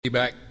Be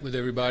back with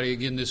everybody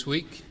again this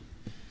week.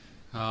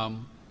 Do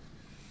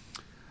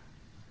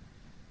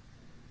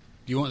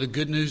you want the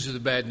good news or the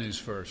bad news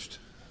first?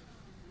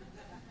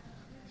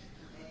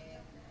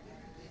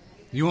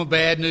 You want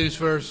bad news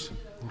first?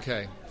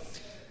 Okay.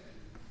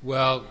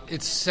 Well,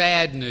 it's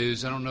sad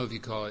news. I don't know if you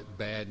call it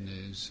bad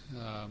news.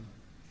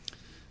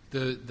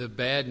 The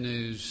bad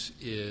news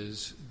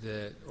is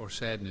that, or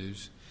sad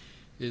news,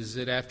 is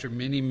that after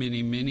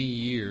many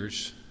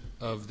years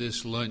of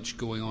this lunch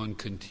going on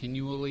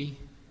continually,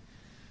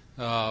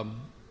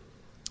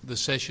 the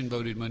session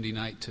voted Monday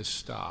night to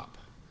stop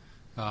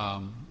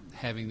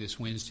having this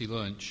Wednesday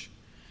lunch.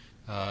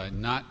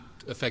 Not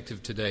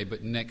effective today,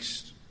 but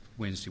next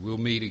Wednesday. We'll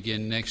meet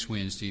again next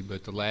Wednesday,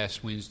 but the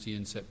last Wednesday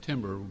in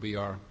September will be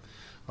our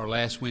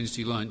last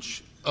Wednesday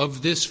lunch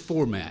of this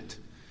format.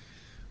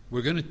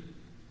 We're going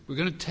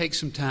to take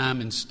some time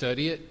and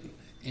study it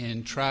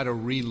and try to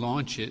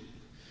relaunch it,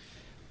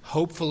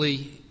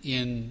 hopefully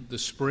in the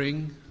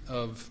spring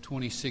of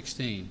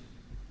 2016.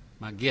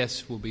 My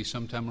guess will be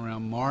sometime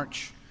around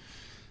March,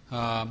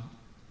 and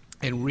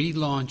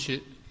relaunch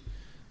it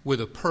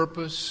with a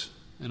purpose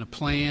and a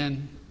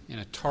plan and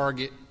a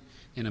target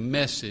and a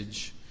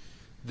message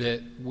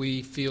that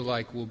we feel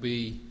like will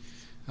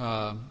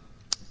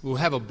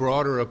have a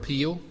broader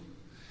appeal,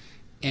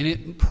 and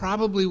it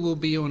probably will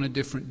be on a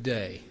different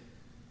day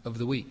of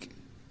the week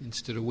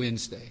instead of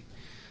Wednesday.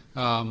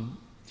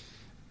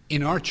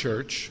 In our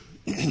church,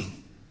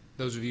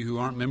 those of you who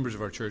aren't members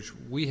of our church,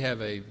 we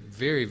have a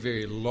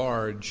very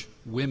large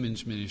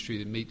women's ministry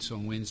that meets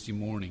on Wednesday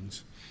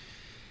mornings.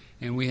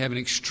 And we have an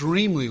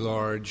extremely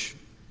large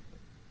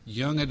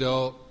young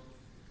adult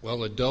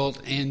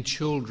and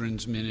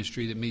children's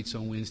ministry that meets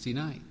on Wednesday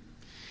night.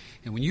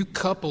 And when you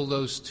couple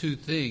those two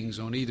things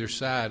on either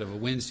side of a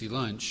Wednesday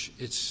lunch,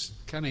 it's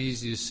kind of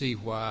easy to see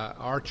why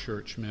our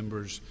church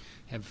members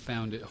have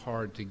found it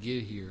hard to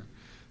get here.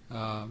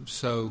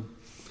 So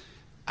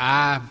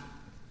I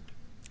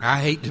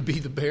hate to be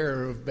the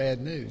bearer of bad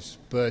news,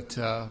 but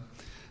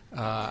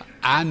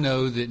I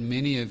know that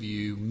many of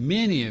you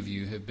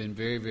have been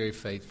very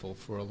faithful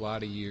for a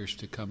lot of years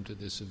to come to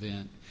this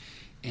event.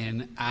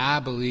 And I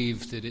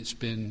believe that it's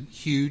been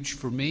huge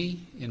for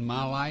me in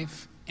my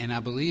life, and I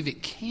believe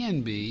it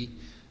can be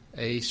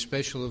a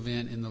special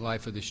event in the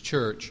life of this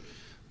church.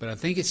 But I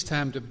think it's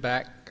time to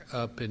back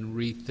up and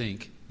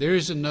rethink. There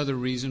is another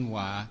reason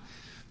why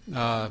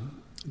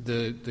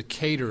the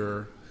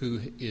caterer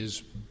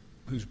who's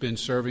been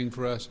serving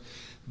for us,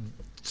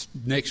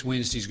 next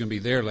Wednesday is going to be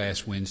their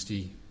last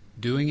Wednesday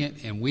doing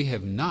it, and we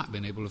have not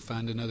been able to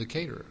find another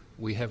caterer.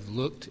 We have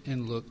looked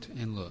and looked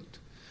and looked.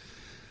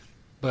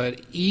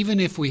 But even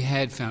if we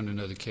had found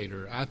another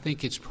caterer, I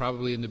think it's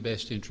probably in the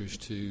best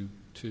interest to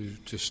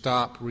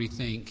stop,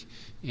 rethink,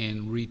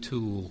 and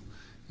retool,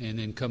 and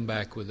then come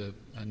back with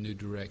a new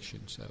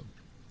direction. So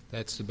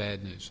that's the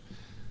bad news.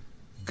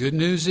 Good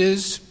news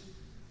is,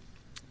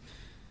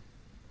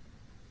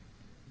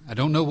 I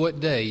don't know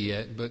what day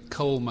yet, but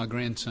Cole, my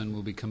grandson,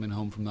 will be coming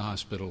home from the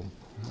hospital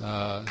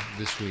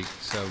this week.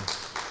 So,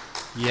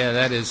 yeah,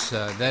 that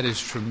is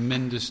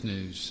tremendous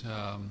news.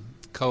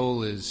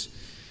 Cole is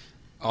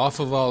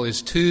off of all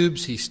his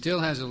tubes. He still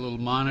has a little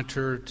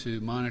monitor to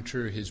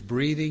monitor his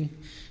breathing,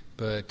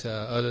 but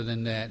other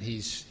than that,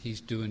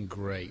 he's doing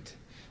great.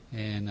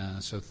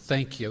 And so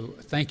thank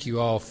you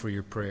all for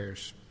your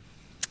prayers.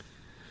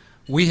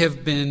 We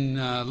have been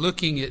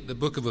looking at the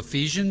book of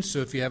Ephesians, so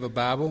if you have a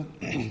Bible,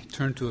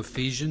 turn to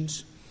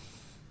Ephesians.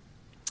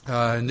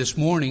 And this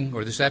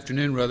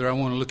afternoon, I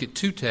want to look at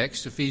two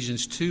texts,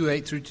 Ephesians 2,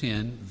 8 through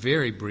 10,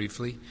 very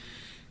briefly,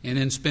 and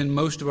then spend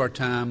most of our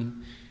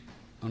time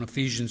on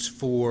Ephesians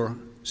 4,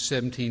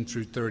 17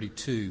 through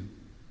 32.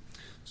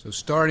 So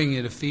starting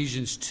at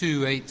Ephesians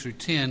 2, 8 through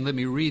 10, let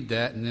me read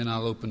that, and then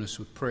I'll open us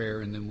with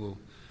prayer, and then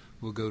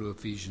we'll go to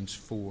Ephesians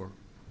 4.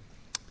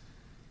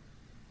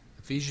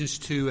 Ephesians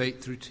 2,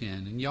 8 through 10.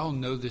 And y'all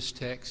know this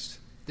text.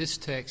 This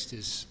text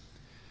is,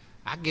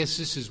 I guess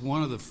this is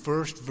one of the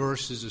first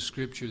verses of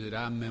Scripture that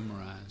I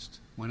memorized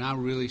when I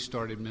really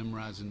started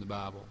memorizing the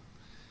Bible.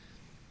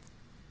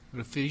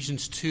 But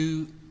Ephesians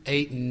 2,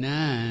 8 and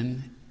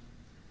 9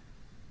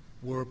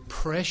 were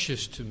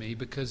precious to me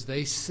because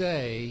they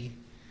say,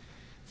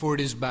 "For it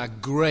is by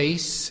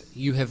grace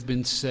you have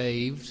been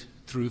saved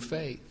through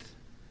faith.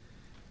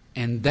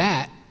 And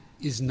that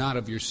is not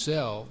of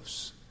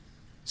yourselves.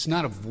 It's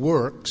not of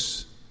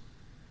works.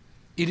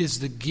 It is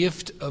the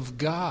gift of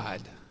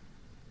God,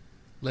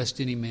 lest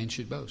any man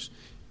should boast."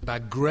 By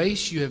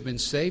grace you have been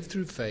saved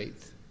through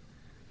faith.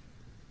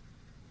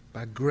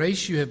 By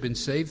grace you have been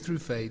saved through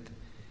faith.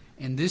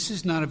 And this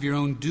is not of your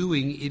own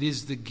doing. It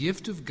is the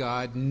gift of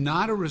God,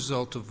 not a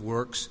result of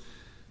works,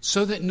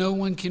 so that no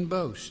one can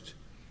boast.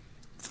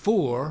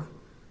 For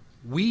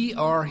we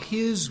are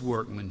His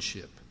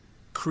workmanship,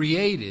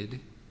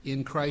 created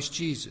in Christ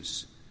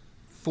Jesus,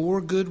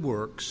 for good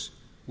works,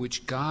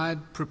 which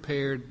God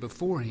prepared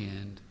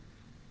beforehand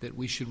that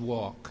we should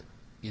walk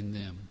in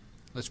them.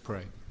 Let's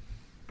pray.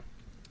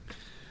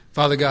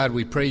 Father God,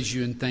 we praise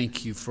you and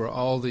thank you for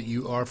all that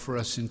you are for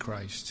us in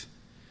Christ.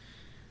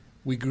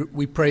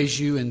 We praise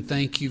you and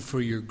thank you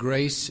for your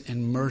grace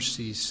and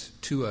mercies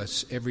to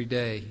us every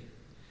day.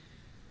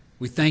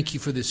 We thank you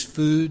for this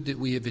food that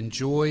we have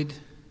enjoyed,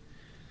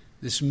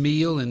 this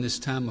meal and this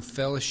time of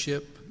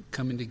fellowship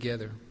coming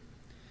together.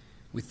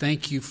 We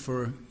thank you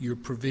for your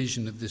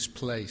provision of this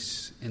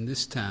place and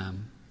this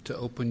time to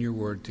open your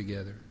word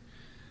together.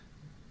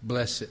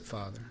 Bless it,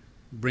 Father.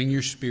 Bring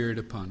your Spirit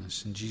upon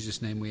us. In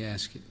Jesus' name we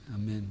ask it.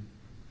 Amen.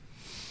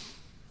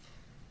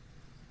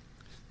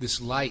 This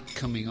light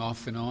coming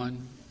off and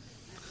on,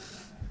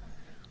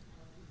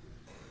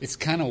 it's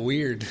kind of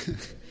weird.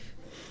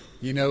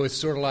 You know, it's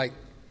sort of like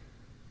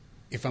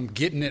if I'm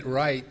getting it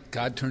right,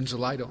 God turns the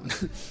light on.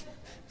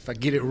 If I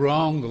get it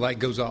wrong, the light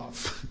goes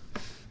off.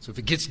 So if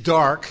it gets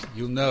dark,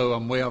 you'll know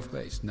I'm way off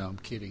base. No, I'm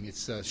kidding.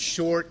 It's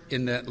short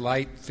in that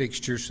light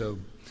fixture, so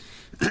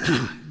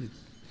it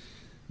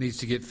needs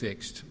to get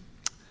fixed.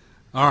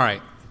 All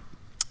right.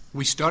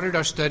 We started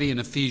our study in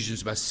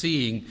Ephesians by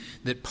seeing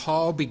that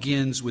Paul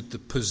begins with the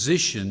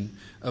position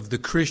of the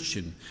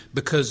Christian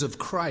because of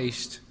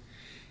Christ,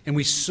 and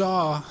we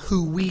saw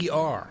who we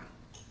are.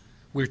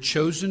 We're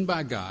chosen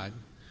by God,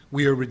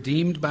 we are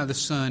redeemed by the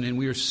Son, and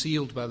we are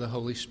sealed by the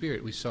Holy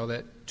Spirit. We saw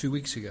that 2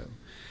 weeks ago.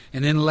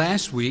 And then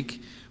last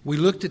week, we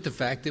looked at the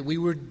fact that we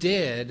were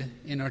dead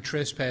in our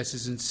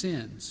trespasses and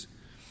sins.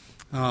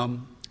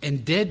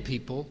 And dead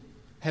people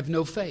have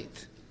no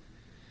faith.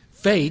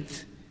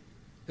 Faith,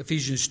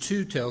 Ephesians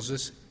 2 tells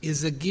us,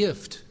 is a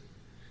gift.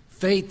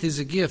 Faith is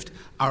a gift.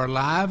 Our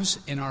lives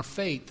and our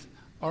faith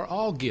are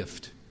all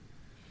gift.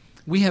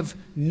 We have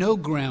no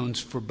grounds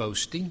for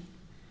boasting.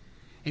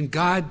 And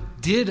God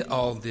did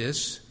all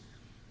this.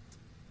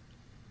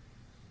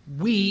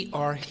 We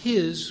are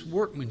His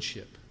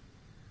workmanship.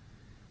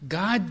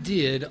 God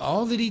did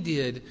all that He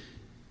did,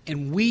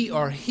 and we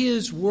are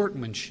His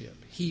workmanship.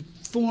 He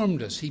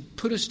formed us. He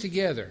put us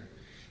together.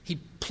 He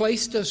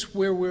placed us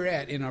where we're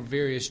at in our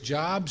various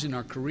jobs, in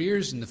our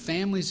careers, in the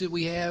families that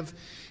we have.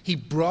 He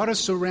brought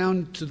us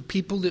around to the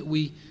people that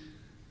we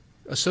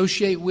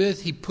associate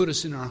with. He put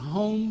us in our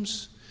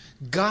homes.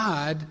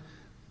 God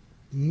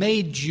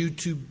made you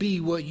to be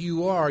what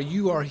you are.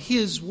 You are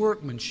His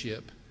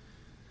workmanship.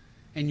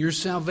 And your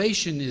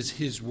salvation is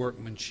His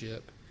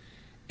workmanship.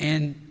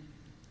 And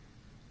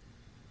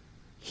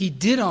He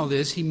did all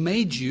this. He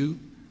made you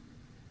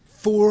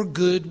for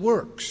good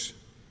works,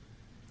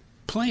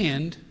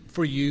 planned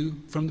for you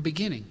from the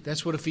beginning.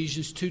 That's what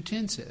Ephesians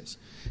 2:10 says.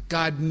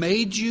 God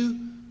made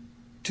you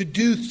to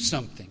do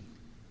something.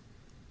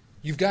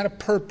 You've got a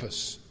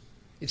purpose.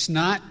 It's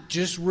not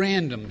just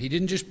random. He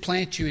didn't just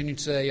plant you and you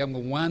say, I'm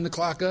going to wind the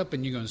clock up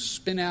and you're going to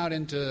spin out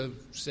into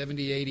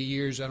 70, 80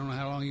 years. I don't know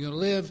how long you're going to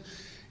live.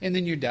 And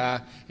then you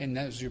die. And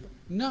that's your...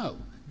 No.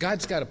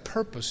 God's got a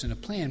purpose and a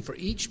plan for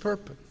each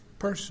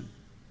person.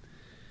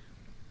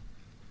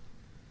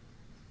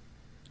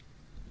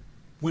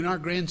 When our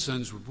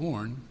grandsons were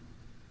born,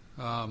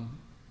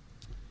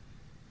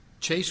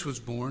 Chase was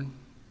born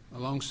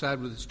alongside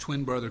with his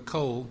twin brother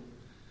Cole,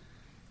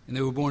 and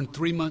they were born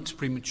 3 months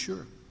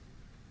premature.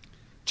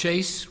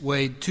 Chase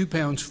weighed 2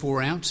 pounds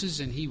 4 ounces,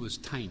 and he was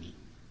tiny,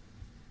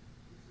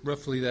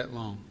 roughly that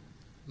long,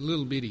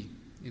 little bitty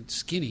and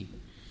skinny.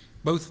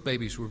 Both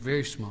babies were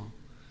very small.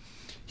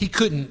 He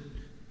couldn't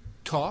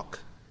talk.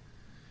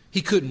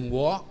 He couldn't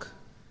walk.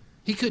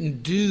 He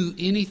couldn't do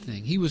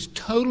anything. He was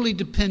totally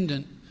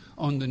dependent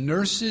on the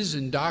nurses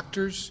and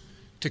doctors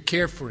to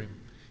care for him.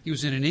 He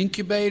was in an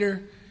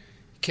incubator,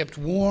 kept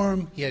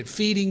warm, he had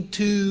feeding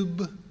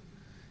tube,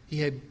 he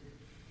had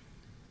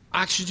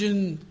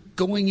oxygen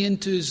going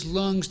into his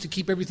lungs to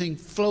keep everything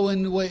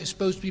flowing the way it's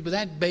supposed to be. But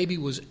that baby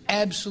was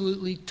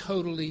absolutely,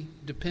 totally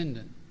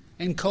dependent.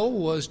 And Cole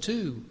was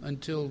too,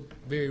 until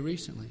very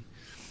recently.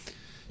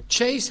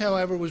 Chase,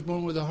 however, was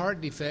born with a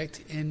heart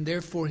defect, and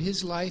therefore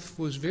his life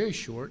was very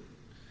short,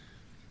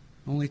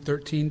 only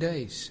 13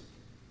 days.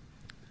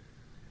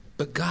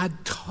 But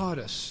God taught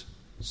us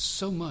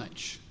so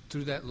much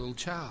through that little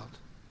child.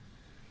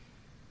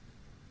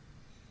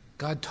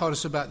 God taught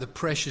us about the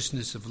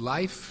preciousness of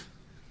life.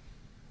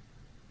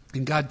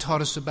 And God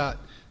taught us about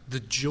the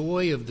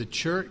joy of the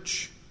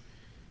church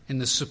and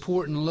the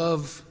support and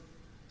love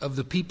of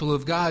the people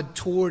of God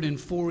toward and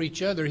for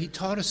each other. He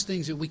taught us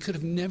things that we could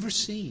have never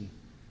seen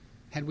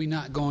had we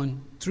not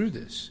gone through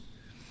this.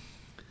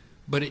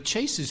 But at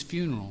Chase's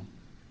funeral,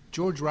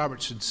 George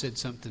Robertson said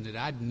something that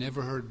I'd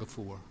never heard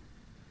before.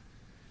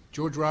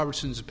 George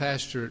Robertson's a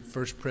pastor at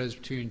First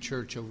Presbyterian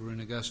Church over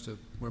in Augusta,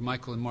 where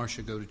Michael and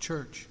Marcia go to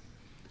church.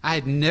 I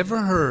had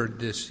never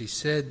heard this. He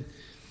said,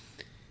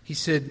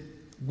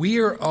 we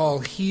are all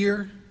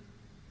here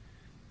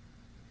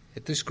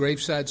at this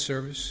graveside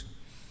service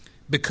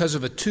because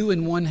of a 2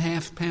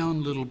 1/2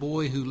 pound little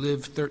boy who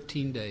lived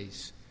 13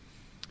 days.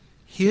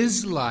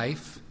 His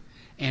life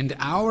and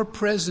our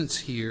presence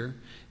here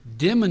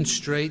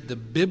demonstrate the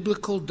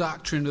biblical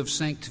doctrine of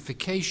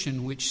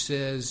sanctification, which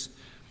says,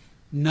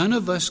 none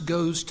of us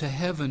goes to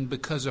heaven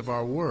because of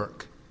our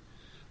work,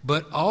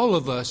 but all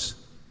of us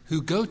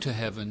who go to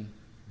heaven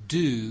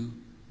do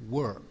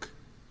work.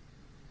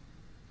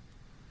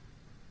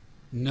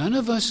 None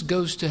of us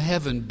goes to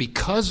heaven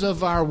because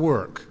of our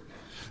work,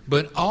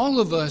 but all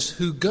of us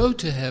who go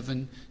to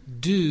heaven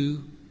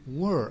do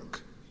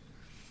work.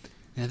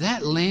 Now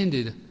that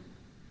landed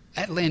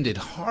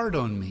hard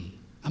on me.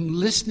 I'm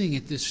listening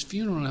at this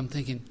funeral and I'm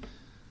thinking,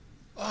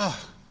 oh,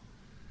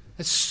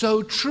 that's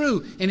so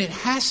true, and it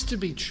has to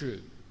be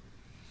true.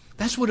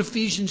 That's what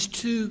Ephesians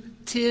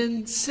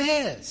 2:10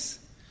 says.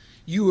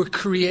 You were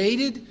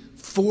created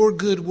for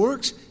good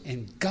works,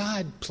 and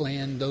God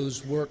planned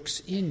those works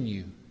in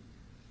you.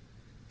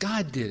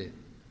 God did it.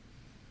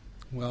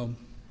 Well,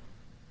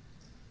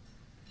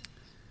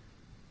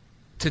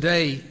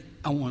 today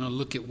I want to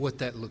look at what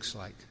that looks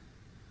like.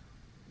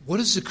 What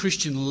does the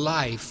Christian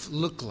life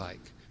look like?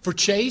 For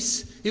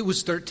Chase, it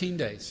was 13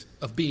 days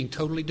of being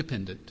totally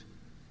dependent.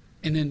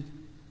 And then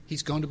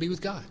he's gone to be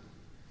with God.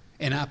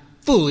 And I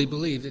fully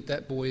believe that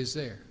that boy is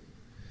there.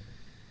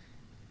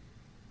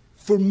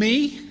 For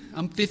me,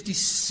 I'm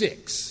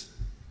 56.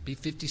 Be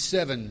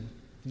 57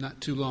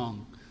 not too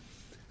long.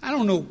 I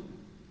don't know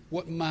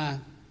what my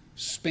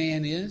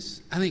span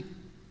is. I think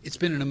it's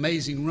been an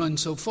amazing run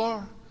so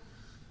far.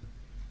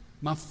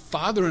 My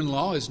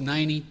father-in-law is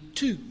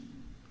 92.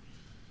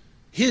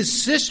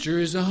 His sister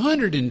is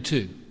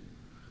 102.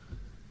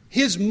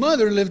 His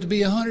mother lived to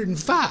be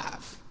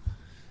 105.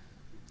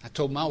 I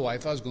told my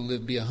wife I was going to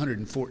live to be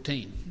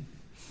 114.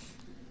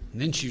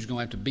 And then she was going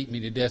to have to beat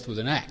me to death with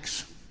an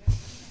axe.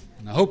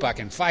 And I hope I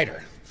can fight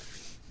her.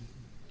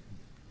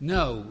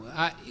 No,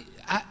 I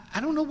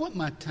don't know what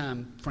my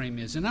time frame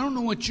is, and I don't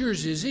know what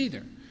yours is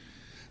either.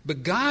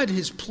 But God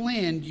has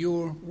planned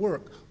your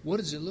work. What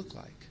does it look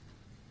like?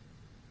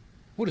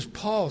 What does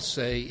Paul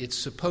say it's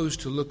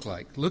supposed to look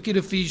like? Look at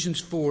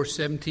Ephesians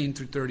 4:17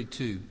 through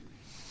 32.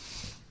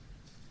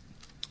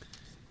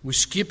 We're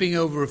skipping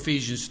over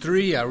Ephesians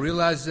 3. I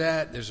realize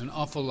that. There's an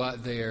awful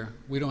lot there.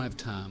 We don't have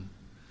time.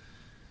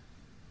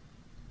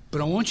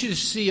 But I want you to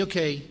see,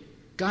 okay,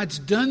 God's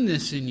done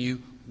this in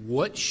you.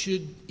 What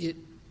should it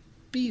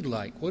be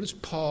like? What does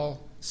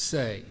Paul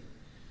say?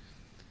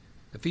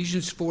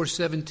 Ephesians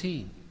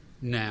 4:17.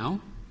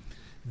 Now,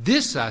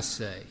 this I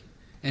say,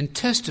 and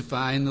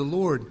testify in the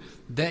Lord,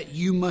 that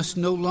you must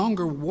no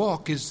longer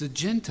walk as the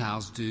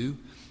Gentiles do,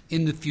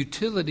 in the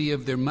futility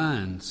of their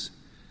minds.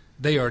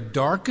 They are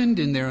darkened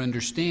in their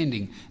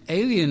understanding,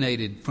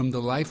 alienated from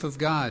the life of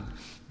God,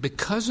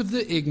 because of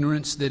the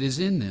ignorance that is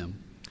in them,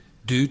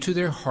 due to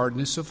their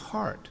hardness of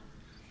heart.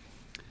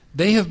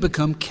 They have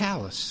become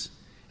callous,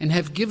 and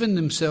have given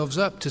themselves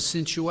up to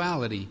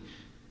sensuality,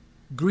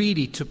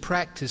 greedy to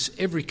practice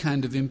every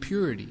kind of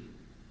impurity.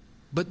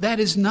 But that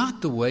is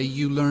not the way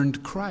you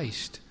learned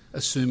Christ,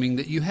 assuming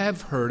that you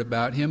have heard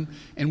about him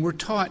and were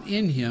taught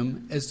in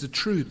him as the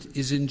truth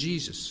is in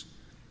Jesus,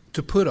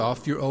 to put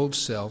off your old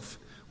self,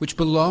 which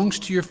belongs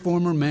to your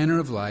former manner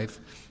of life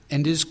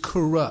and is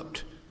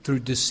corrupt through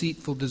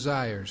deceitful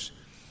desires,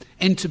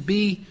 and to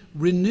be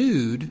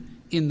renewed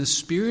in the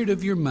spirit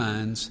of your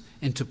minds,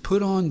 and to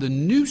put on the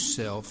new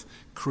self,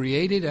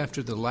 created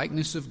after the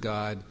likeness of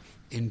God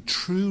in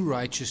true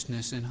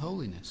righteousness and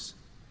holiness.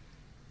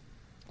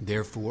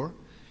 Therefore,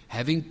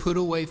 having put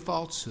away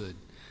falsehood,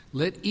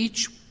 let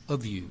each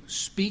of you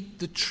speak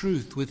the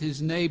truth with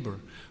his neighbor,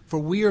 for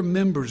we are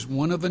members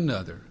one of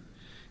another.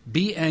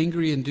 Be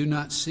angry and do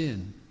not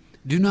sin.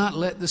 Do not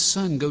let the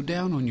sun go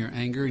down on your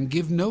anger, and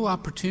give no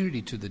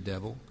opportunity to the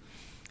devil.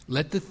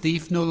 Let the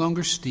thief no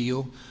longer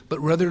steal, but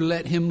rather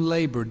let him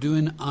labor,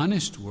 doing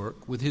honest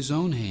work with his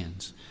own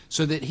hands,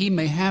 so that he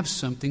may have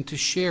something to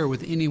share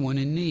with anyone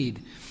in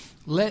need.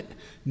 Let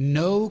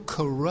no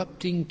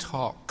corrupting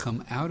talk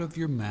come out of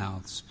your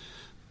mouths,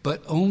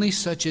 but only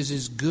such as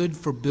is good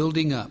for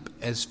building up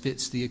as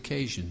fits the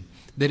occasion,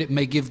 that it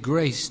may give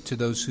grace to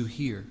those who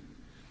hear.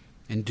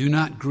 And do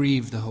not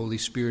grieve the Holy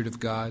Spirit of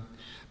God,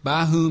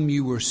 by whom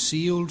you were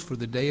sealed for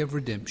the day of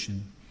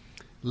redemption.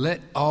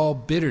 Let all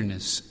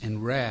bitterness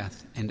and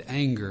wrath and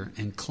anger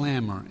and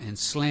clamor and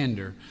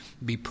slander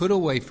be put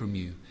away from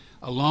you,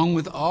 along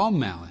with all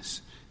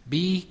malice.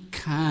 Be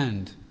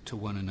kind to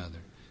one another,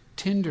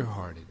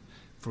 tender-hearted,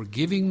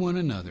 forgiving one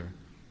another,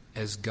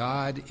 as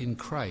God in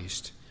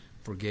Christ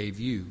forgave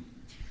you.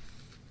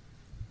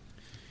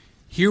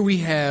 Here we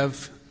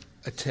have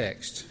a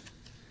text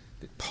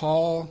that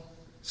Paul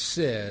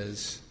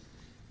says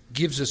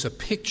gives us a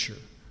picture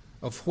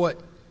of what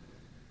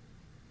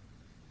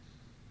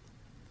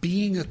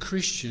being a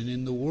Christian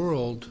in the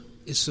world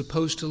is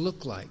supposed to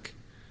look like.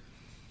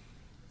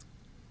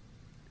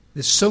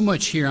 There's so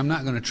much here, I'm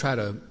not going to try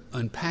to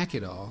unpack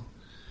it all.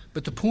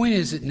 But the point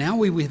is that now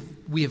we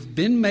have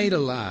been made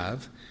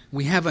alive,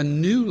 we have a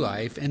new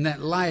life, and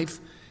that life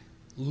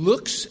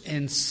looks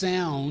and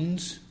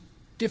sounds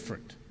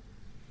different.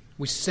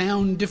 We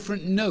sound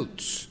different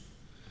notes.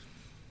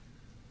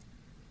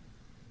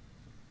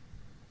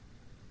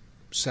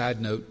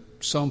 Side note,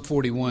 Psalm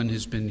 41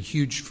 has been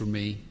huge for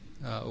me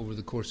over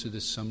the course of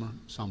this summer.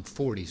 Psalm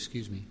 40,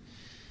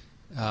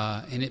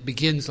 and it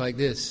begins like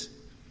this.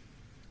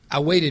 I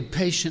waited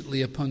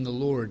patiently upon the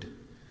Lord,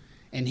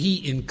 and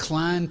he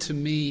inclined to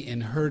me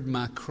and heard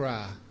my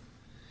cry.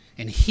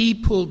 And He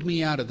pulled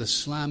me out of the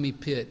slimy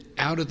pit,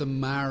 out of the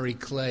miry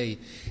clay.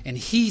 And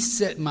He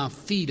set my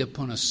feet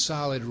upon a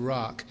solid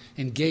rock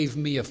and gave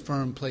me a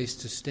firm place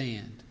to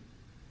stand.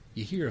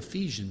 You hear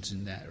Ephesians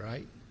in that,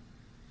 right?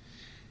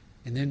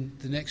 And then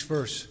the next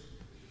verse.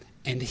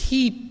 And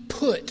He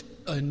put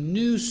a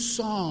new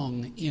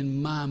song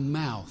in my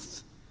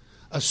mouth,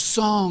 a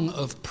song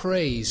of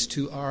praise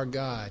to our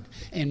God.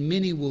 And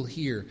many will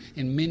hear,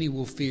 and many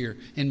will fear,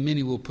 and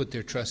many will put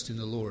their trust in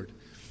the Lord.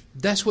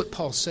 That's what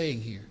Paul's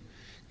saying here.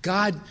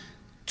 God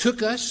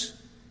took us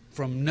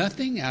from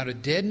nothing, out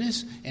of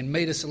deadness, and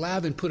made us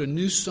alive and put a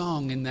new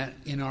song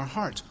in our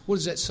hearts. What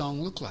does that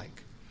song look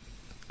like?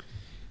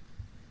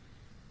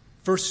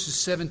 Verses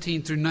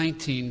 17 through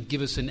 19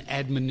 give us an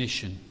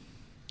admonition.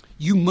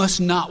 You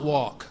must not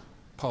walk,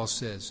 Paul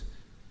says.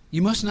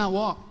 You must not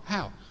walk.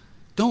 How?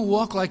 Don't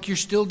walk like you're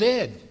still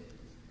dead.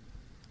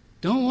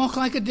 Don't walk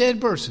like a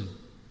dead person.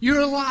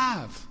 You're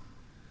alive.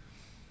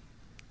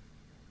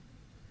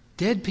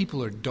 Dead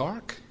people are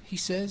dark, he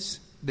says.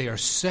 They are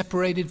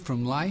separated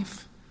from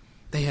life.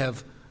 They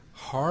have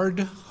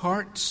hard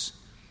hearts.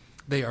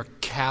 They are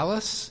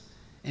callous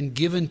and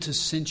given to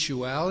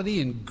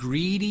sensuality and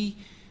greedy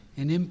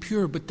and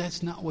impure. But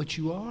that's not what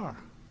you are.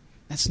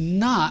 That's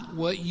not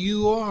what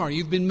you are.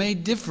 You've been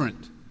made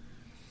different.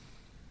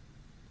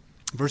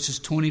 Verses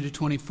 20 to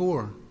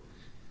 24.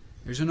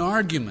 There's an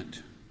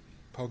argument.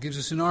 Paul gives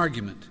us an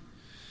argument.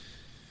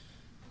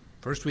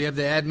 First we have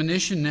the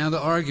admonition, now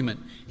the argument.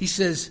 He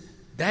says,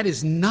 that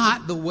is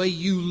not the way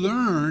you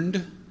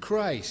learned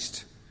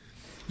Christ.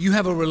 You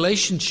have a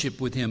relationship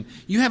with Him.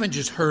 You haven't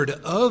just heard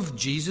of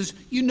Jesus,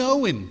 you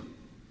know Him.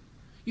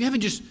 You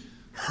haven't just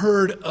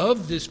heard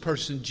of this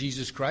person,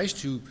 Jesus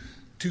Christ, who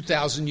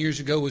 2,000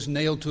 years ago was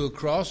nailed to a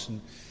cross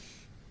and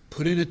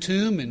put in a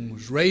tomb and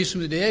was raised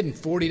from the dead and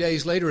 40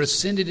 days later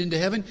ascended into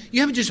heaven. You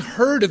haven't just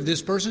heard of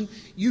this person,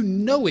 you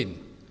know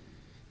Him.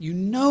 You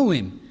know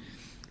Him.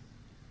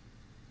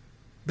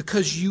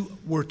 Because you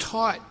were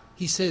taught,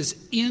 he says,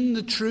 in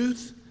the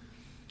truth,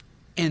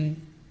 and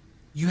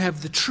you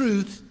have the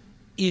truth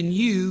in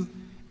you,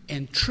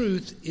 and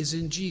truth is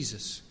in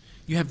Jesus.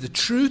 You have the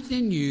truth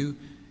in you,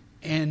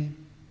 and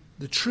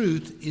the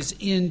truth is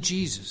in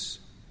Jesus.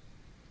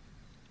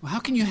 Well, how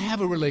can you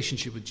have a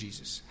relationship with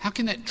Jesus? How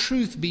can that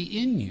truth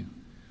be in you?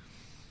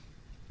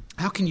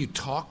 How can you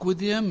talk with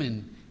Him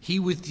and He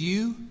with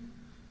you?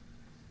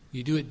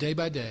 You do it day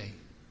by day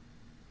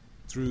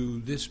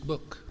through this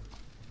book.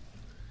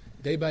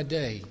 Day by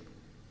day,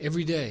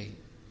 every day,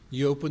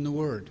 you open the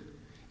Word.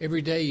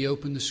 Every day you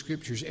open the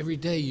Scriptures. Every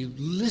day you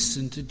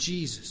listen to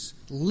Jesus.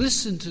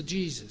 Listen to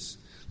Jesus.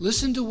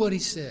 Listen to what He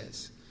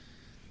says.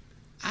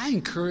 I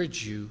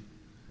encourage you.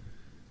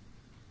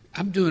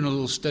 I'm doing a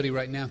little study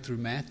right now through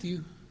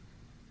Matthew,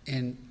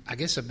 and I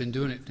guess I've been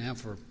doing it now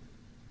for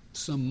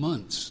some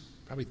months,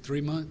 probably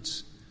 3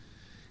 months,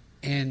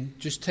 and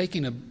just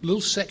taking a little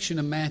section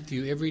of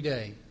Matthew every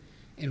day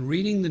and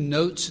reading the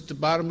notes at the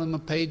bottom of my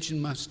page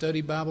in my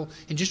study Bible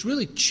and just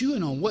really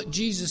chewing on what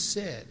Jesus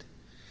said.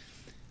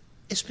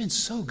 It's been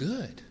so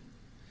good.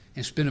 And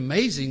it's been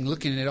amazing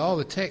looking at all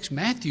the text.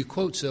 Matthew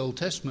quotes the Old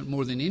Testament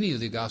more than any of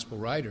the gospel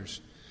writers.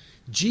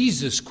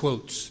 Jesus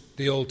quotes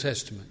the Old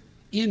Testament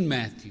in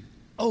Matthew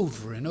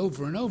over and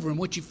over and over. And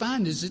what you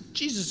find is that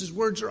Jesus'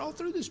 words are all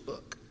through this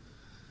book.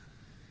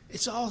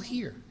 It's all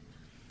here.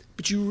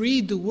 But you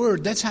read the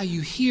Word. That's how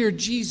you hear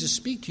Jesus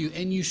speak to you.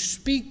 And you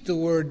speak the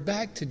Word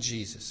back to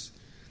Jesus.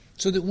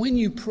 So that when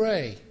you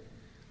pray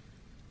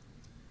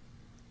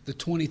the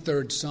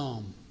 23rd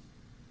Psalm,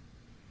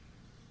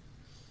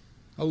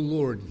 "O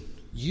Lord,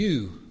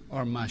 you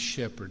are my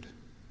shepherd.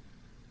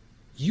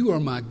 You are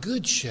my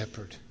good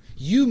shepherd.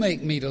 You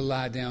make me to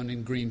lie down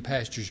in green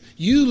pastures.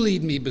 You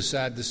lead me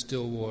beside the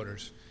still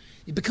waters."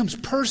 It becomes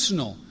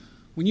personal.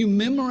 When you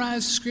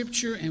memorize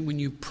Scripture and when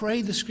you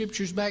pray the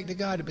Scriptures back to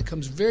God, it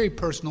becomes very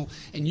personal,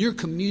 and you're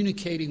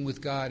communicating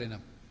with God in a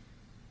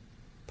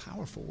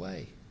powerful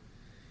way,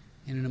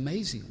 in an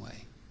amazing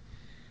way.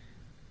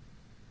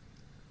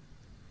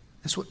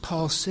 That's what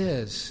Paul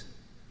says.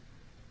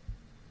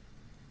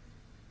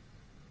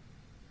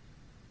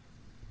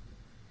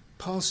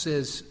 Paul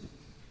says,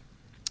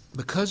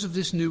 because of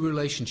this new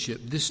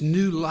relationship, this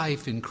new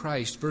life in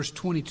Christ, verse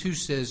 22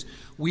 says,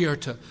 we are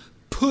to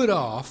put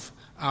off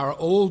our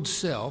old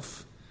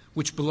self,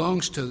 which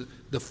belongs to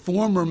the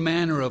former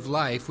manner of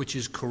life, which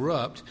is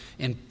corrupt,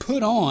 and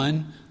put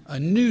on a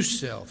new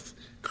self,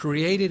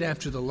 created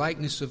after the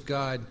likeness of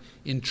God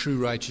in true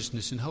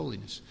righteousness and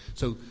holiness.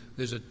 So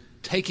there's a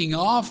taking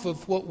off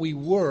of what we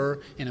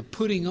were and a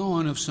putting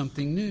on of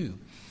something new.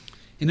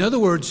 In other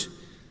words,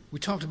 we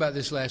talked about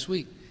this last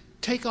week,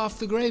 take off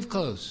the grave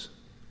clothes.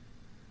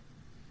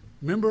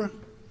 Remember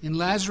in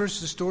Lazarus,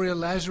 the story of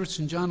Lazarus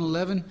in John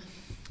 11?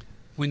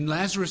 When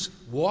Lazarus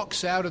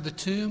walks out of the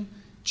tomb,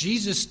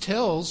 Jesus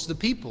tells the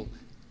people,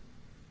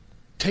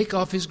 take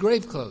off his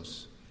grave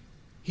clothes.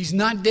 He's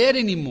not dead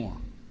anymore.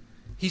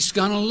 He's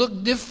going to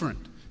look different.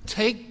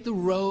 Take the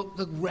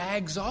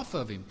rags off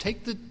of him.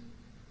 Take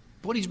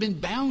what he's been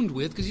bound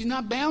with, because he's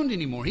not bound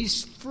anymore.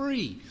 He's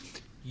free.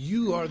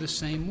 You are the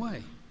same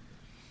way.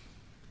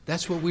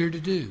 That's what we're to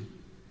do.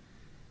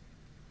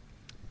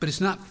 But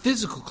it's not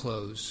physical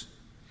clothes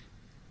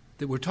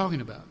that we're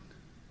talking about.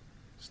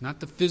 It's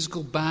not the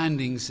physical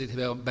bindings that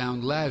have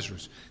bound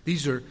Lazarus.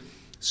 These are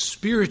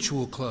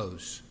spiritual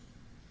clothes.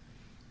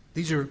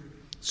 These are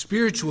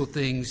spiritual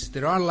things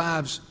that our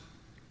lives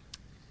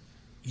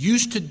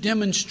used to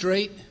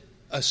demonstrate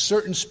a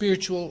certain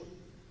spiritual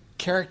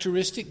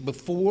characteristic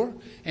before,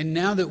 and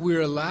now that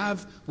we're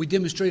alive, we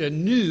demonstrate a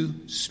new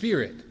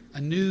spirit,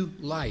 a new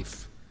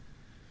life.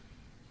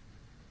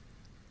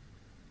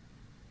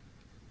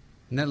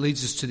 And that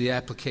leads us to the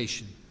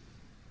application.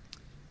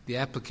 The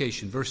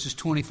application, verses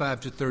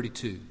 25 to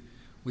 32.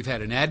 We've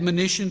had an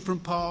admonition from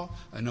Paul,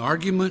 an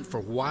argument for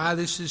why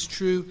this is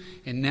true,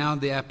 and now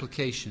the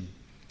application.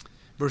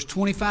 Verse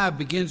 25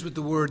 begins with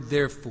the word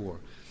therefore.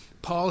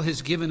 Paul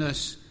has given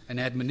us an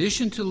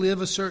admonition to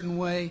live a certain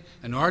way,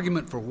 an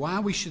argument for why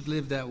we should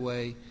live that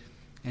way,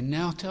 and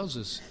now tells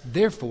us,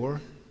 therefore,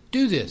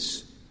 do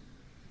this.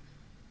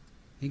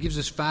 He gives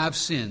us 5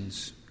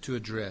 sins to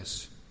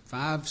address.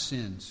 5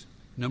 sins.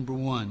 Number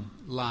 1,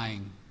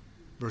 lying.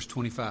 Verse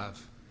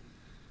 25.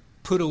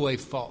 Put away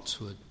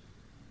falsehood.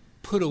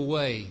 Put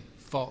away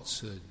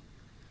falsehood.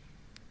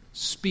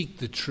 Speak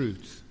the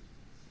truth.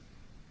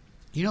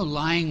 You know,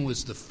 lying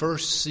was the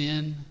first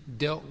sin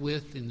dealt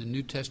with in the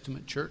New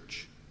Testament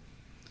church.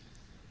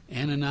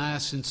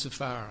 Ananias and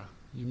Sapphira.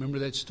 You remember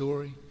that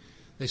story?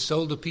 They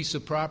sold a piece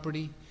of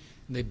property,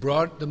 and they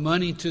brought the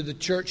money to the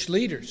church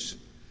leaders.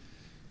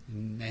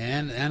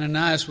 And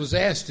Ananias was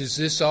asked, is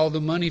this all the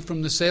money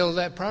from the sale of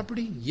that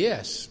property?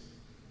 Yes.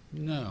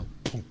 No.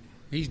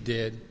 He's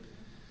dead.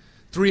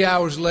 3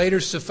 hours later,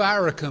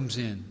 Sapphira comes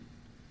in.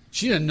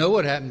 She doesn't know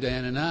what happened to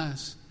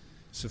Ananias.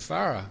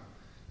 Sapphira,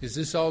 is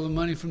this all the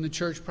money from the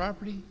church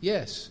property?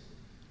 Yes.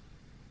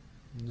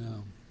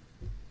 No.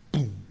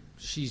 Boom.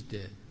 She's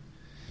dead.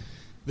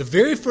 The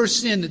very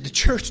first sin that the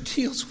church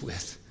deals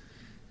with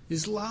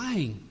is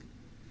lying.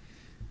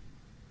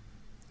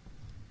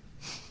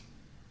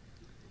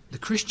 The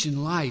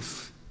Christian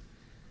life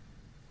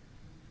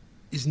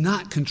is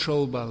not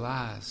controlled by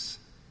lies.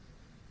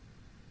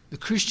 The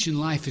Christian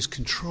life is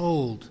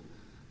controlled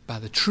by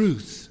the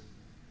truth.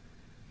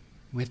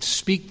 We have to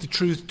speak the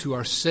truth to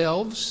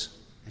ourselves.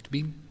 We have to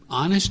be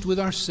honest with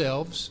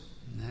ourselves.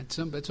 And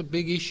that's a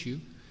big issue.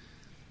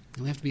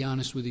 And we have to be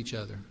honest with each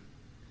other.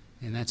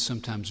 And that's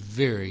sometimes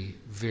very,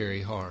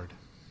 very hard.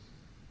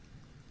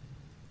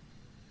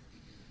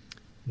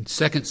 And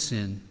second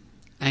sin,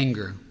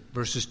 anger.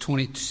 Verses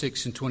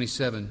 26 and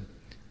 27.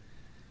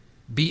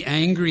 Be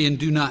angry and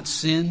do not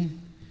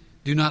sin.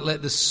 Do not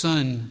let the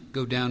sun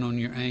go down on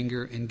your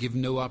anger, and give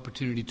no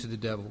opportunity to the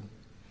devil.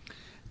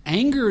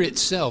 Anger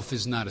itself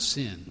is not a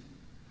sin.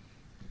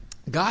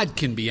 God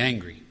can be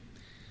angry.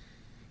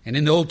 And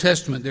in the Old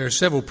Testament, there are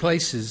several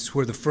places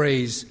where the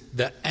phrase,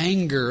 the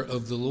anger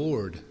of the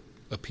Lord,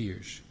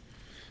 appears.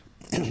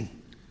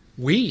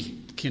 We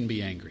can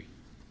be angry.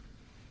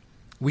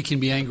 We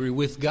can be angry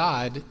with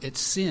God at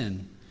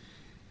sin.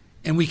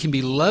 And we can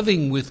be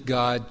loving with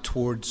God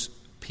towards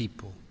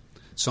people.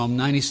 Psalm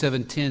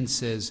 97:10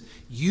 says,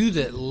 you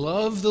that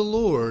love the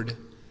Lord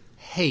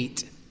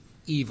hate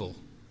evil.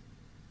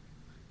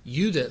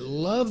 You that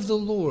love the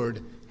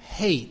Lord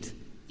hate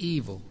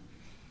evil.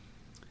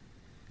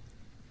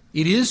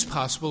 It is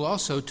possible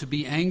also to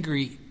be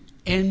angry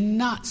and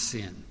not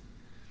sin.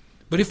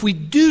 But if we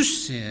do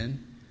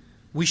sin,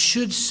 we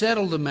should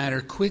settle the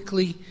matter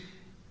quickly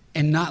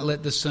and not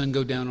let the sun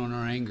go down on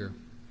our anger.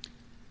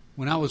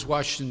 When I was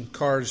washing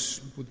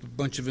cars with a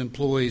bunch of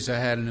employees, I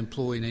had an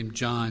employee named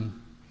John.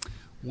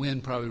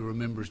 Wynn probably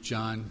remembers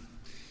John.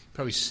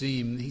 Probably see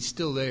him. He's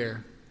still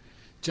there.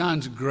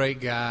 John's a great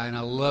guy, and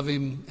I love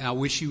him, and I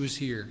wish he was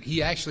here.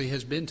 He actually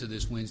has been to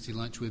this Wednesday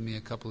lunch with me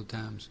a couple of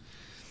times.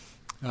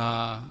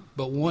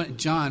 But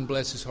John,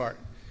 bless his heart,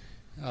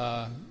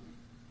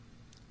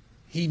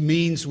 he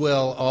means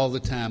well all the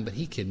time, but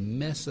he can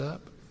mess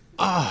up.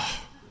 And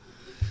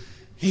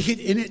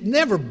it's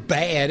never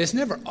bad. It's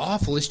never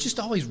awful. It's just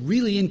always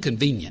really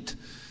inconvenient.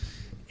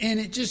 And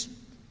it just,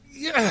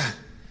 yeah.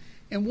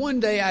 And one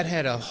day I'd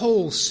had a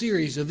whole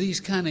series of these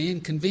kind of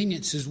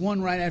inconveniences,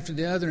 one right after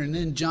the other, and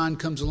then John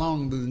comes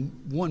along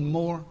with one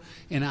more,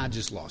 and I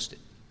just lost it.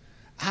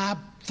 I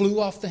flew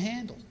off the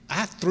handle.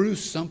 I threw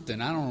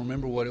something. I don't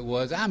remember what it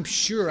was. I'm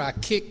sure I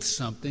kicked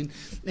something,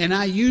 and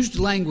I used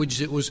language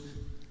that was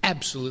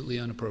absolutely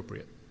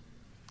inappropriate.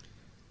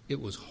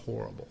 It was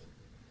horrible.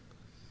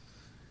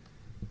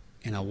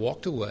 And I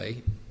walked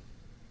away,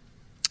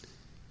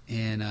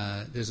 and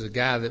there's a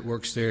guy that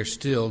works there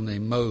still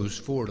named Mose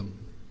Fordham.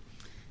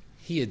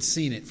 He had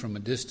seen it from a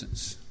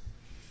distance.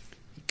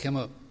 He came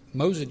up.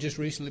 Mose had just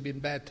recently been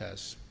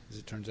baptized, as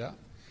it turns out.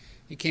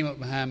 He came up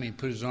behind me and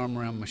put his arm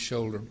around my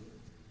shoulder,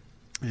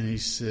 and he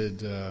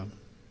said,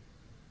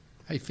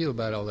 how you feel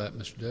about all that,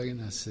 Mr.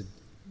 Duggan? I said,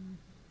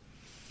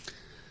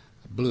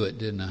 I blew it,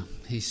 didn't I?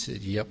 He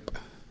said, yep,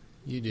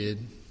 you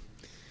did.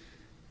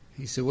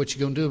 He said, what you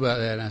going to do about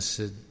that? And I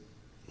said,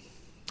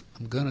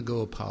 I'm going to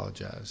go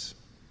apologize.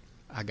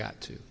 I got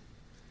to.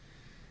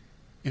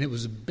 And it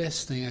was the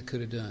best thing I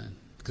could have done.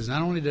 Because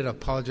not only did I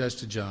apologize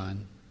to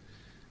John,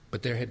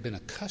 but there had been a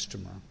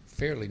customer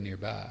fairly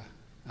nearby.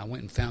 I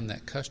went and found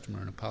that customer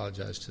and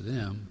apologized to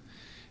them.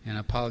 And I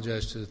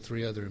apologized to the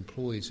 3 other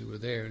employees who were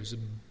there. It was the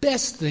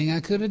best thing I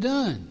could have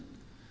done.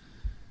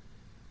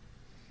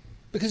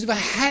 Because if I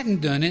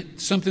hadn't done it,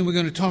 something we're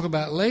going to talk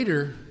about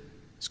later,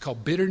 it's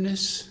called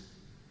bitterness.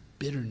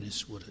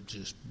 Bitterness would have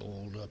just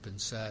boiled up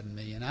inside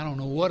me, and I don't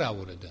know what I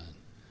would have done.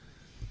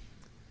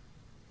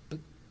 But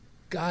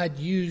God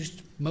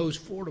used Mose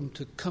Fordham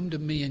to come to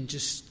me and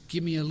just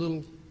give me a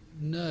little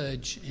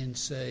nudge and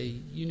say,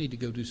 you need to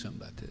go do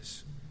something about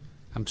this.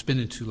 I'm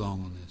spending too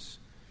long on this.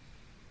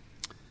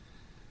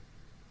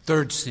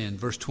 Third sin,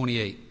 verse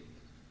 28,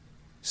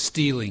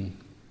 stealing.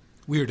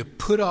 We are to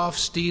put off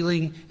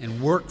stealing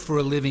and work for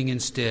a living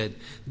instead.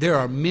 There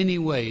are many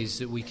ways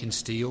that we can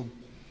steal.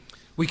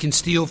 We can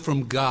steal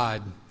from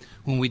God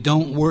when we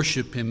don't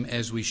worship Him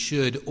as we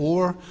should,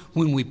 or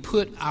when we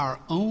put our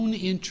own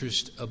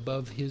interest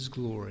above His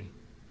glory.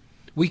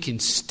 We can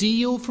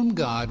steal from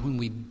God when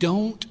we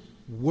don't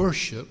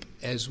worship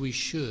as we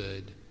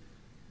should,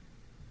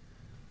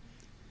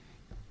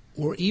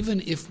 or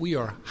even if we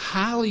are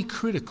highly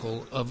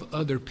critical of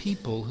other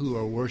people who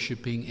are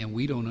worshiping and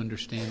we don't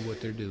understand what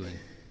they're doing.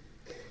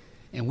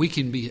 And we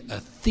can be a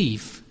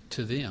thief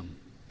to them.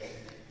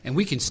 And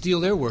we can steal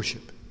their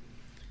worship.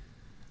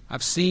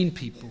 I've seen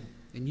people,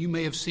 and you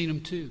may have seen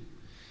them too.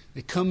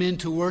 They come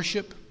into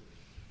worship,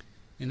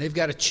 and they've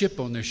got a chip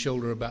on their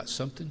shoulder about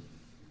something.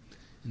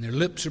 And their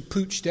lips are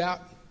pooched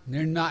out, and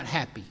they're not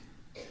happy.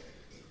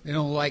 They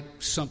don't like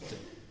something.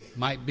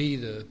 Might be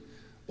the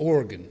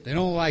organ. They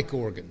don't like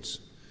organs.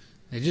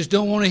 They just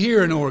don't want to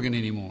hear an organ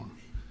anymore.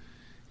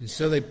 And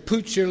so they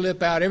pooch their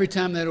lip out every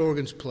time that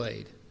organ's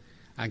played.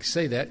 I can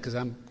say that because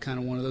I'm kind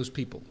of one of those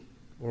people.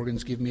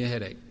 Organs give me a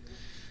headache.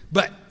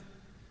 But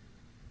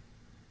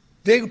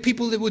there are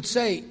people that would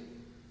say,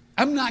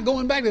 I'm not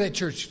going back to that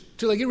church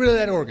till I get rid of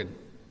that organ.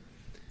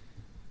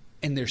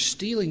 And they're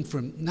stealing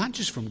from, not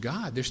just from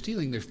God, they're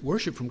stealing their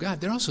worship from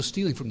God. They're also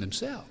stealing from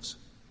themselves.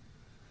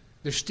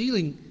 They're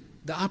stealing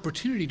the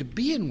opportunity to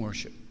be in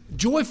worship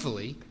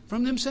joyfully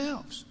from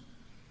themselves.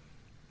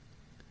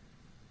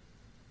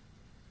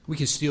 We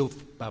can steal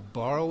by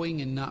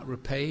borrowing and not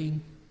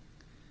repaying.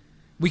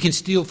 We can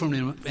steal from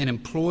an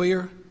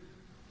employer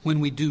when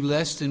we do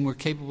less than we're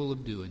capable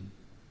of doing.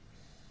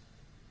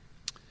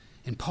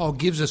 And Paul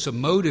gives us a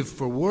motive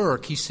for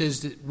work. He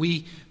says that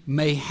we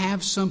may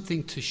have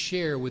something to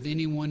share with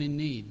anyone in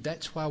need.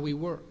 That's why we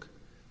work.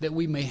 That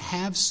we may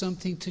have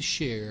something to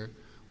share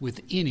with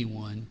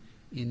anyone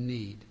in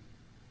need.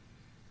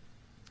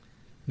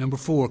 Number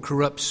 4,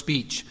 corrupt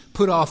speech.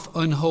 Put off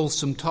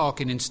unwholesome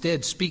talk and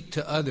instead speak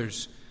to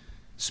others.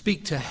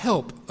 Speak to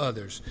help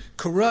others.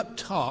 Corrupt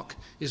talk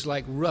is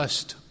like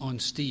rust on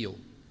steel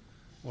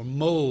or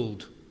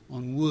mold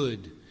on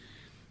wood.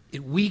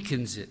 It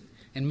weakens it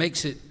and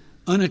makes it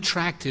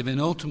unattractive and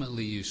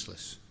ultimately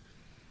useless.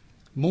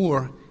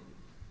 More,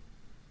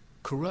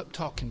 corrupt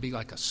talk can be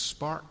like a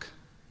spark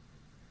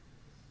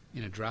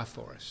in a dry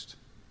forest.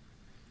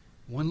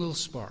 One little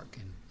spark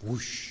and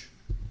whoosh,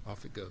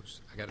 off it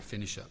goes. I got to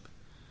finish up.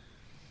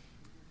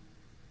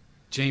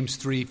 James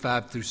 3,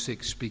 5 through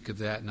 6 speak of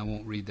that, and I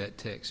won't read that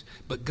text.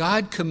 But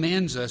God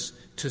commands us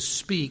to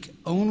speak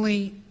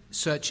only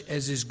such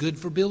as is good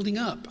for building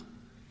up.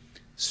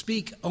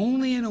 Speak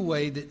only in a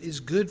way that is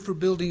good for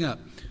building up.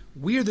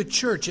 We are the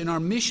church, and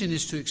our mission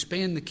is to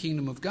expand the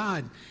kingdom of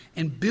God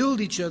and build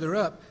each other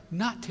up,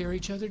 not tear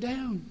each other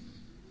down.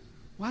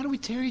 Why do we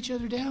tear each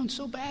other down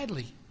so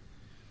badly?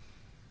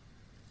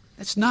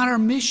 That's not our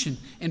mission.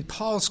 And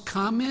Paul's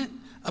comment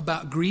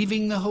about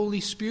grieving the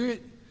Holy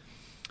Spirit,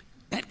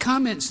 that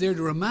comment's there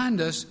to remind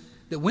us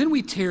that when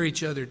we tear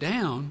each other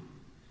down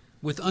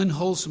with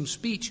unwholesome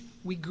speech,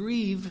 we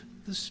grieve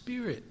the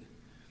Spirit,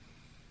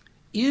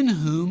 in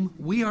whom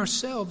we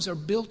ourselves are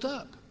built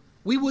up.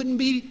 We wouldn't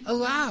be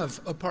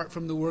alive apart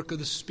from the work of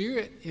the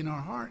Spirit in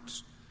our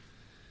hearts.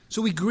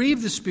 So we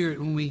grieve the Spirit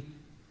when we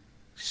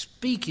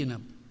speak in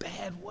a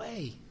bad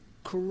way,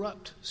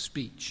 corrupt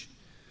speech.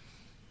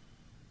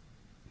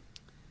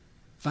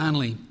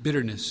 Finally,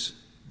 bitterness,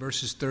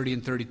 verses 30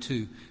 and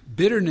 32.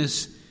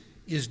 Bitterness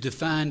is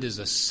defined as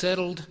a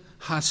settled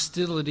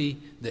hostility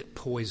that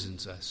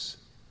poisons us.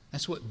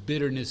 That's what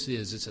bitterness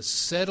is. It's a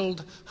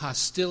settled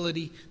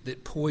hostility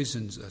that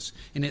poisons us,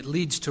 and it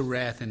leads to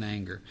wrath and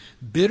anger.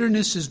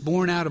 Bitterness is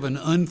born out of an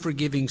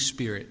unforgiving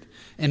spirit.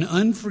 An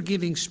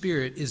unforgiving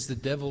spirit is the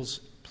devil's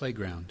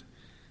playground.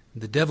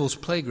 The devil's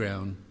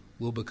playground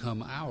will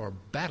become our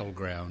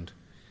battleground.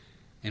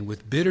 And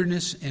with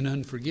bitterness and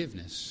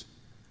unforgiveness,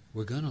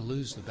 we're going to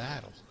lose the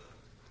battle.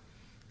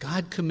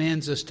 God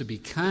commands us to be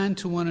kind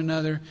to one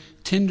another,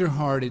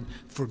 tender-hearted,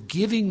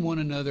 forgiving one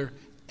another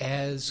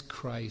as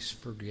Christ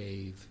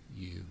forgave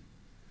you.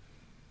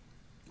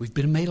 We've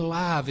been made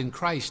alive in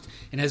Christ.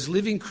 And as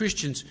living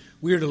Christians,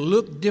 we are to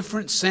look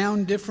different,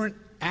 sound different,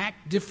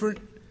 act different.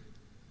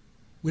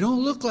 We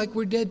don't look like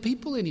we're dead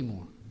people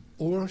anymore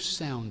or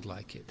sound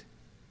like it.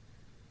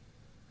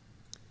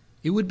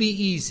 It would be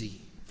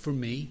easy for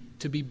me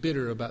to be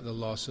bitter about the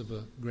loss of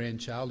a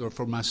grandchild, or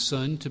for my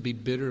son to be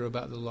bitter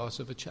about the loss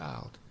of a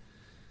child.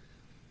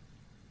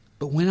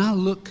 But when I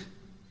look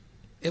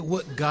at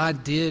what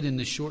God did in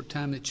the short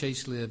time that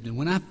Chase lived, and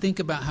when I think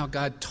about how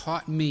God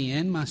taught me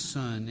and my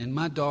son and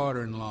my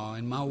daughter-in-law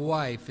and my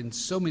wife and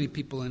so many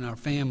people in our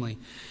family,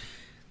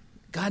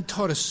 God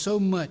taught us so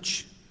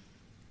much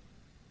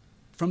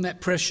from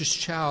that precious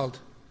child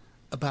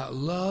about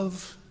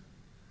love,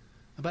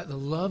 about the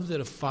love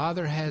that a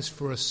father has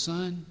for a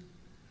son.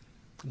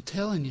 I'm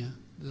telling you,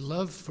 the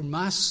love for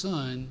my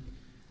son,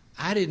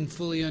 I didn't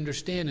fully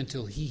understand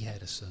until he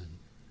had a son.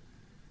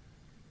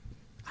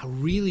 I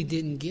really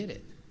didn't get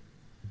it.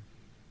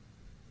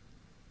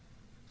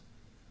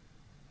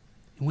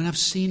 And when I've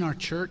seen our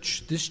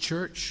church, this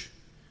church,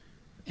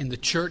 and the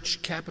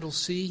church, capital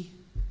C,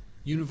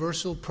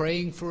 universal,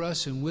 praying for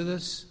us and with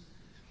us,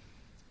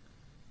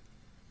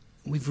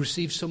 we've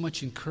received so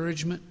much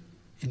encouragement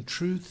and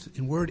truth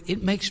and word.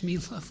 It makes me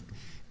love.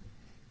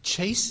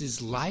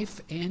 Chase's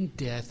life and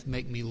death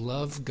make me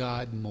love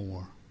God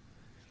more.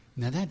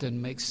 Now that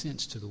doesn't make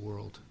sense to the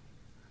world,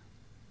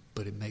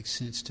 but it makes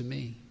sense to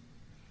me.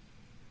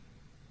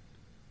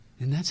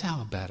 And that's how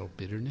I battle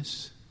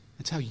bitterness.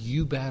 That's how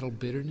you battle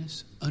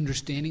bitterness,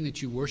 understanding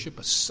that you worship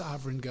a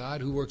sovereign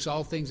God who works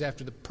all things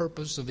after the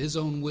purpose of His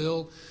own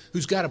will,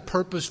 who's got a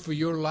purpose for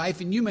your life,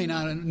 and you may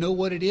not know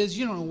what it is,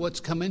 you don't know what's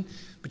coming,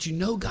 but you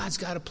know God's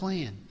got a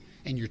plan,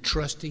 and you're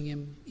trusting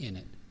Him in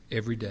it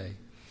every day.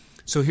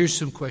 So here's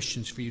some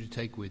questions for you to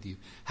take with you.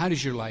 How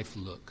does your life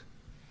look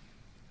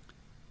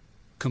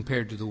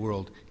compared to the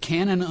world?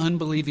 Can an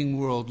unbelieving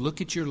world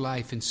look at your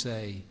life and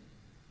say,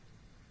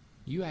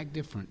 you act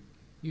different,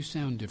 you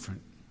sound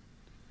different?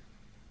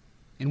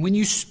 And when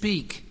you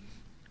speak,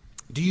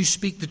 do you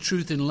speak the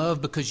truth in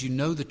love because you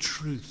know the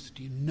truth?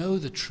 Do you know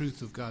the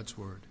truth of God's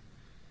Word?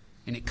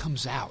 And it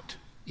comes out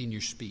in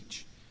your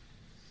speech.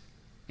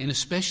 And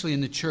especially in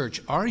the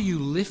church, are you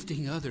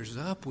lifting others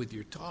up with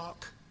your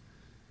talk,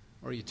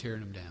 or are you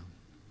tearing them down?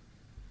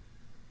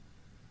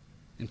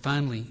 And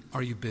finally,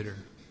 are you bitter?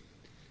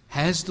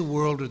 Has the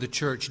world or the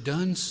church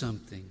done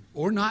something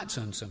or not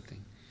done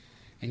something,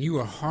 and you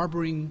are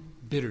harboring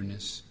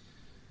bitterness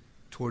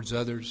towards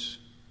others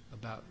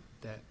about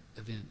that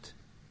event?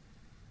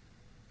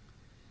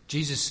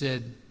 Jesus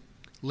said,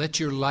 "Let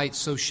your light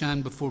so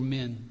shine before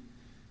men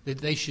that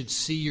they should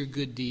see your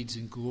good deeds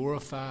and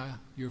glorify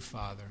your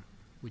Father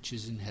which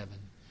is in heaven."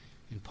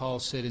 And Paul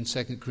said in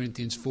 2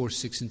 Corinthians 4,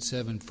 6, and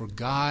 7, "For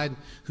God,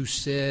 who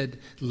said,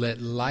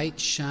 'Let light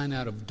shine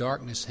out of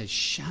darkness,' has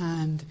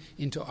shined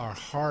into our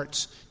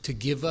hearts to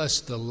give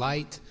us the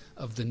light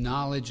of the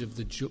knowledge of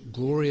the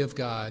glory of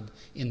God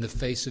in the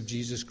face of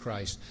Jesus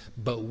Christ.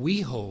 But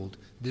we hold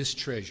this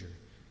treasure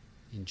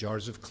in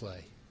jars of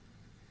clay,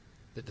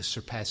 that the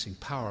surpassing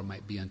power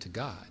might be unto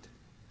God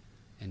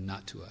and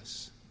not to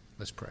us."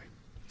 Let's pray.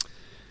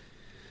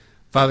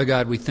 Father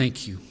God, we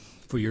thank you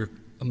for your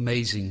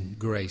amazing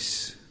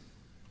grace.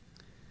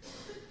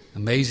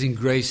 Amazing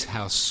grace,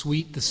 how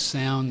sweet the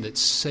sound that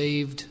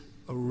saved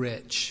a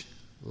wretch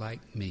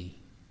like me.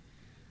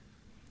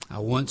 I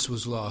once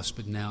was lost,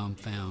 but now I'm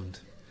found.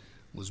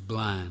 Was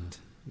blind,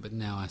 but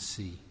now I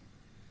see.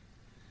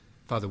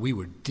 Father, we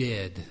were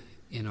dead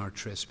in our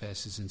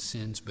trespasses and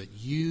sins, but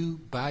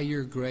you, by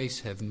your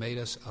grace, have made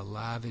us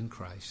alive in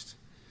Christ.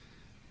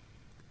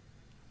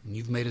 And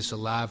you've made us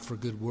alive for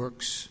good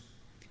works.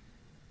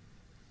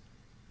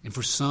 And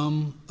for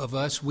some of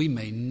us, we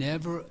may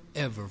never,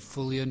 ever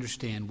fully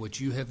understand what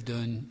you have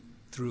done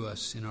through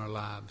us in our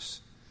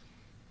lives.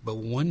 But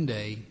one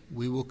day,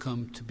 we will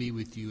come to be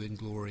with you in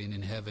glory and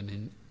in heaven,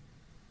 and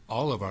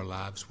all of our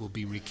lives will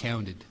be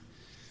recounted.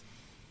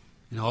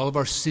 And all of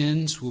our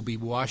sins will be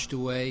washed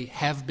away,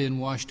 have been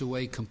washed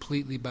away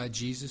completely by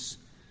Jesus.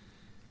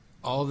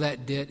 All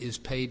that debt is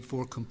paid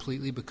for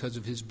completely because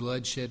of his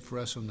blood shed for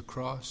us on the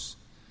cross.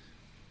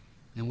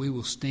 And we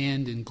will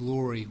stand in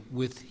glory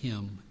with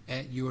him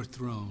at your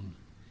throne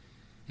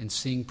and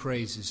sing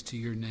praises to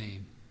your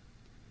name.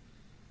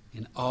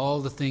 And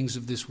all the things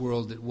of this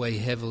world that weigh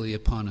heavily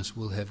upon us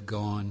will have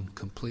gone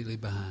completely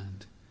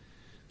behind.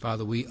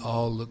 Father, we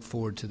all look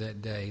forward to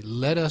that day.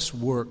 Let us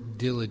work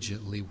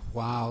diligently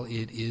while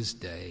it is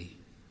day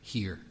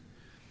here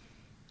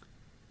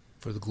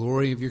for the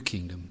glory of your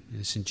kingdom. And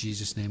it's in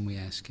Jesus' name we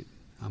ask it.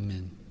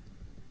 Amen.